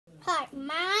part.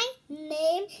 My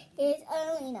name is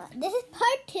Alina. This is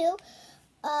part 2 of,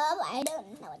 I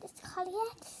don't know what it's called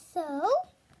yet. So,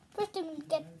 first I'm going to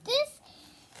get this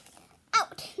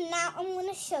out. Now I'm going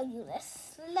to show you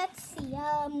this. Let's see.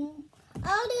 I'll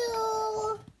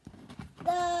do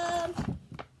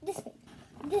this one.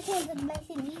 This one's nice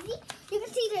and easy. You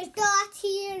can see there's dots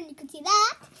here, and you can see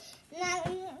that. Now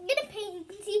I'm going to paint. You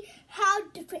can see how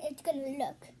different it's going to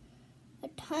look. A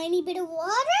tiny bit of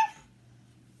water,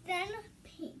 then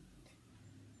paint.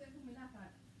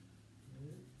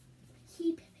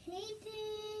 Keep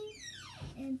painting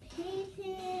and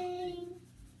painting.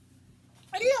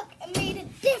 And look, I made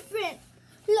it different.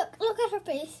 Look at her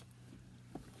face.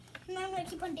 Now I'm going to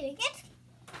keep on doing it.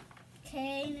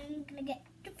 Okay, and I'm going to get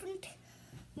different.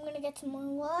 I'm going to get some more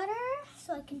water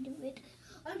so I can do it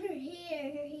on her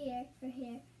hair, her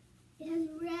hair. It has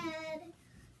red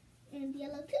and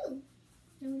yellow too.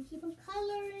 And we keep on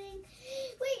coloring.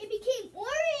 Wait, it became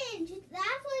orange.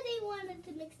 That's why they wanted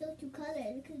to mix those two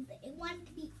colors, because they wanted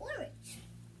to be orange.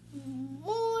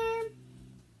 More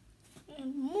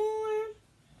and more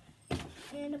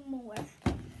and more.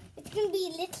 It's going to be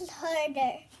a little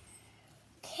harder.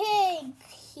 Okay,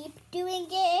 keep doing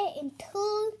it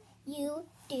until you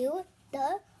do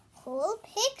the whole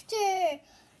picture.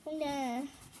 Nah.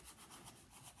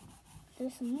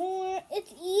 There's some more.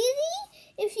 It's easy.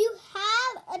 If you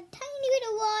have a tiny bit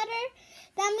of water,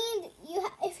 that means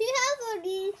if you have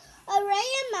a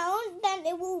right amount, then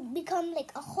it will become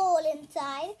like a hole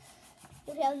inside.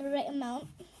 If you have the right amount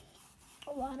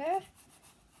of water.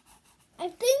 I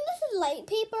think this is light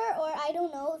paper, or I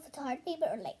don't know if it's hard paper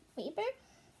or light paper.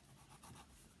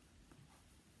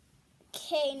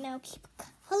 Okay, now keep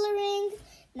coloring.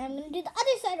 Now I'm going to do the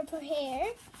other side of her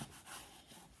hair.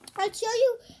 I'll show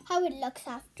you how it looks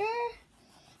after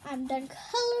I'm done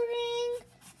coloring.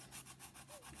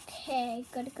 Okay,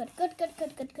 good.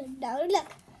 Now look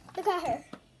at her.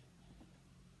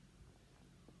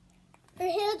 Her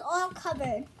hair is all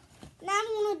covered. Now I'm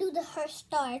going to do her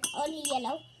stars on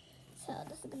yellow. So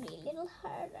this is going to be a little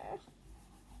harder.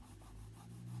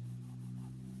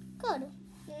 Good.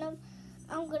 Now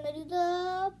I'm going to do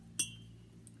the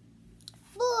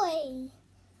boy.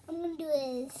 I'm going to do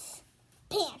his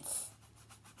pants.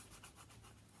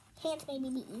 Pants maybe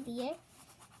be easier.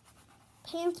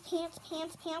 Pants.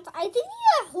 I think these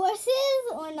are horses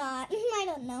or not. I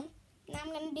don't know. Now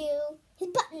I'm going to do his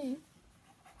button.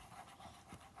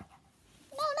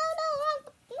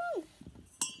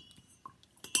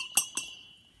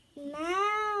 No.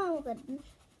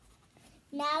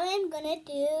 Now I'm going to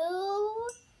do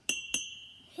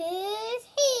his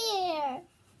hair.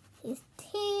 His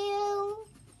tail.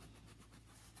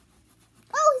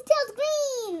 Oh, his tail's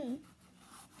green.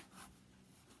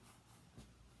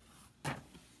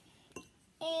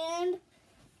 And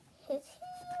his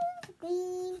hair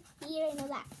green. Here, I know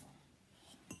that.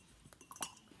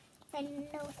 I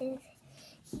know his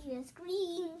hair is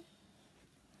green.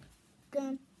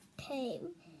 Gonna tail.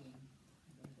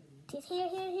 His hair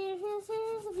is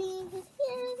green. His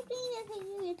hair is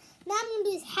green. Now I'm gonna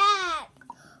do his hat.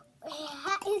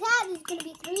 His hat is gonna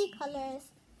be 3 colors.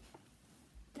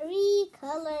 3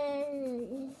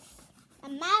 colors.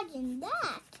 Imagine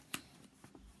that.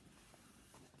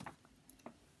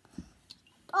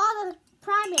 All the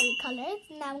primary colors.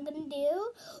 Now I'm going to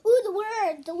do, the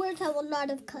words. The words have a lot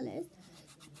of colors.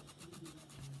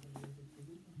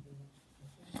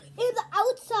 In the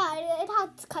outside, it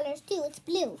has colors too. It's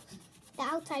blue. The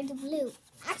outside's blue.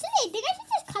 Actually, I think I should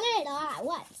just color it all at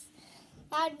once.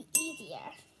 That would be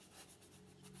easier.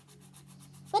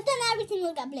 But then everything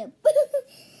will get blue.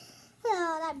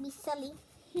 Oh, that'd be silly.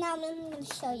 Now I'm going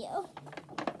to show you.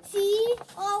 See?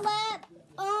 All that.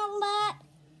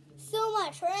 So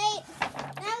much, right?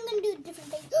 Now I'm going to do different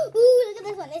things. Ooh, look at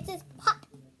this one. It says pop.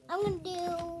 I'm going to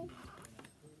do...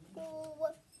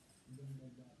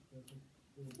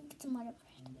 Get some water.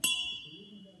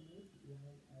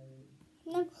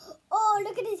 No. Oh,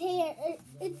 look at his hair.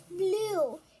 It's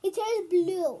blue. His hair is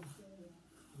blue.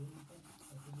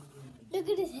 Look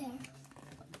at his hair.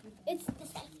 It's this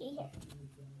side here.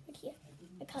 Right here.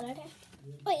 I colored it.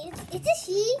 Wait, it's a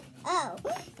she? Oh.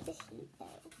 It's a she. Oh.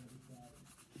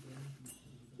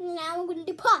 Now I'm going to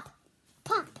do pop.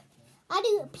 I'll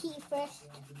do a P first.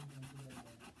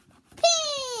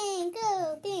 Pink!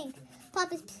 Oh, pink.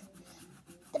 Pop is...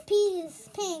 The P is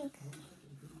pink.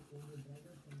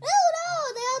 Oh, no!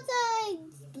 The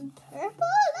outside's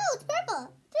purple? No, it's purple.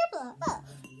 Oh.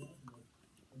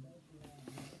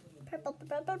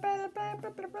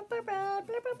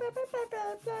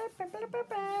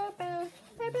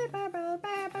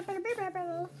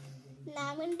 Now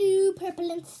I'm going to do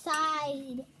purple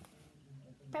inside.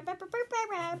 And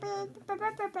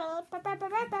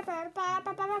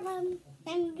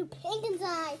do pink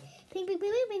inside. Pink, pink,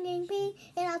 pink, pink, pink, pink.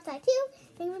 And outside too.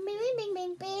 Pink, pink, pink, pink,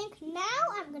 pink, pink. Now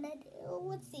I'm gonna do,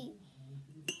 let's see.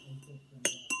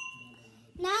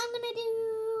 Now I'm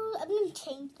gonna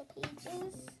change the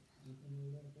pages.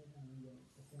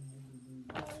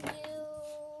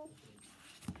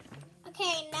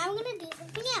 Okay, now I'm gonna do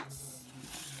something else.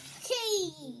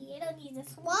 Okay, I don't need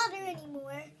this water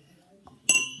anymore.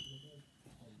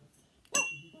 No,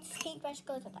 this paintbrush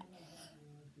goes with that.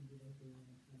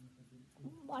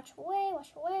 Wash away,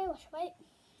 wash away, wash away.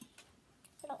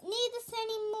 I don't need this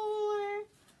anymore.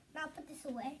 Now put this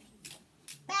away.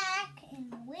 Back in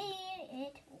where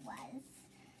it was.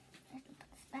 I have to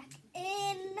put this back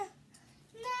in.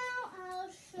 Now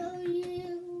I'll show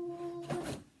you.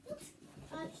 Oops.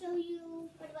 I'll show you.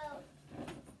 What about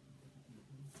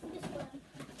this one?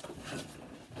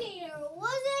 There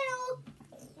was an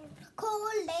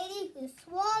cold lady who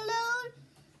swallowed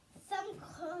some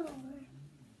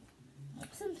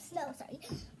snow. Sorry.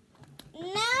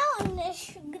 Now I'm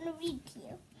gonna read to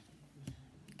you.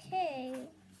 Okay.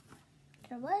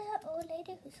 There was an old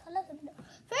lady who swallowed some snow.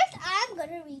 First, I'm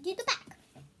gonna read you the back.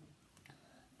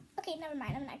 Okay, never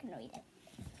mind. I'm not gonna read it.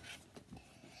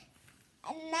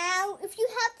 And now, if you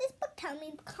have this book, tell me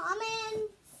in the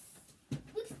comments.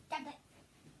 Oops, that's it.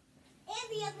 And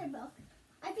the other book.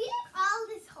 I feel like all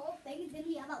this whole thing is gonna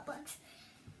be about books.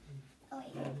 Oh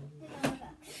wait, there's no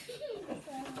books.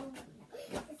 So, no,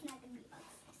 it's not gonna be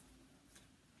books.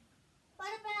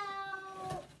 What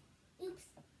about, oops,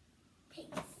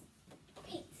 paints.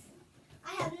 Paints.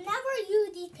 I have never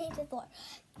used these paints before.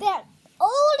 They're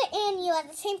old and new at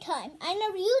the same time. I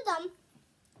never used them,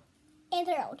 and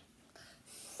they're old.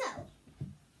 So,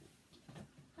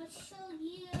 I'll show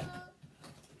you this.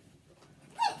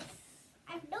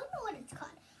 I don't know what it's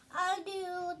called.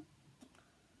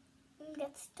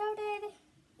 Get started.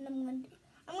 And I'm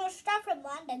gonna start from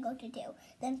 1, then go to 2,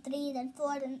 then 3, then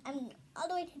 4, then all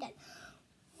the way to 10.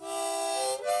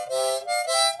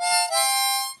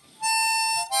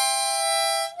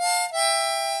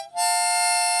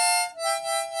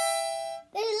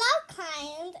 There's a lot of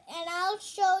kinds, and I'll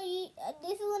show you.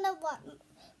 This is one of what.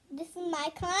 This is my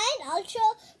kind. I'll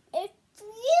show if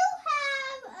you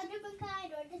have a different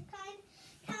kind or this kind.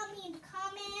 Tell me in the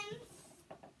comments.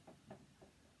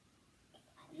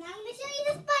 Now I'm gonna show you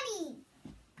this bunny.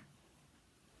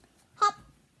 Hop,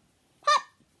 hop,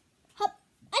 hop.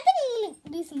 I think I'm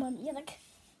gonna do some more music.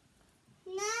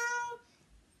 Now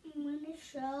I'm gonna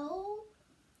show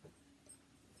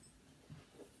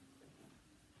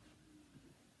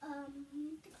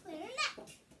the clarinet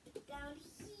down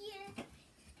here.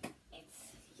 It's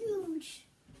huge.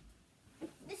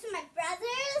 This is my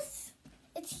brother's.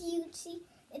 It's huge. See,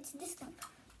 it's this one.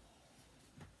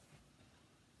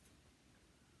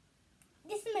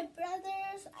 This is my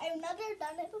brother's. I've never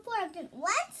done it before. I've done it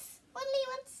once, only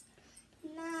once.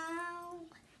 Now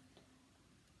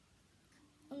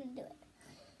I'm gonna do it.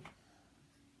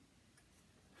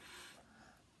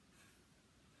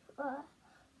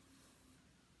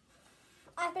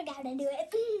 I forgot how to do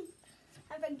it.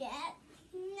 I forget.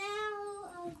 Now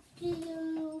I'll do.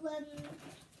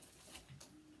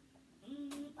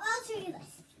 I'll show you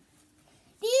this.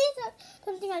 These are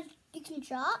something you can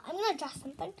draw. I'm gonna draw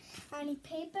something. I need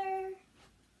paper.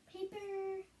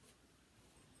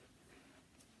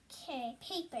 Okay,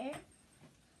 paper.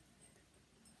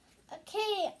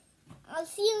 Okay, I'll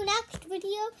see you next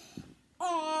video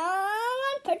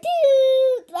on part 2.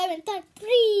 I meant part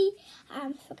 3.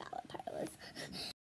 I forgot.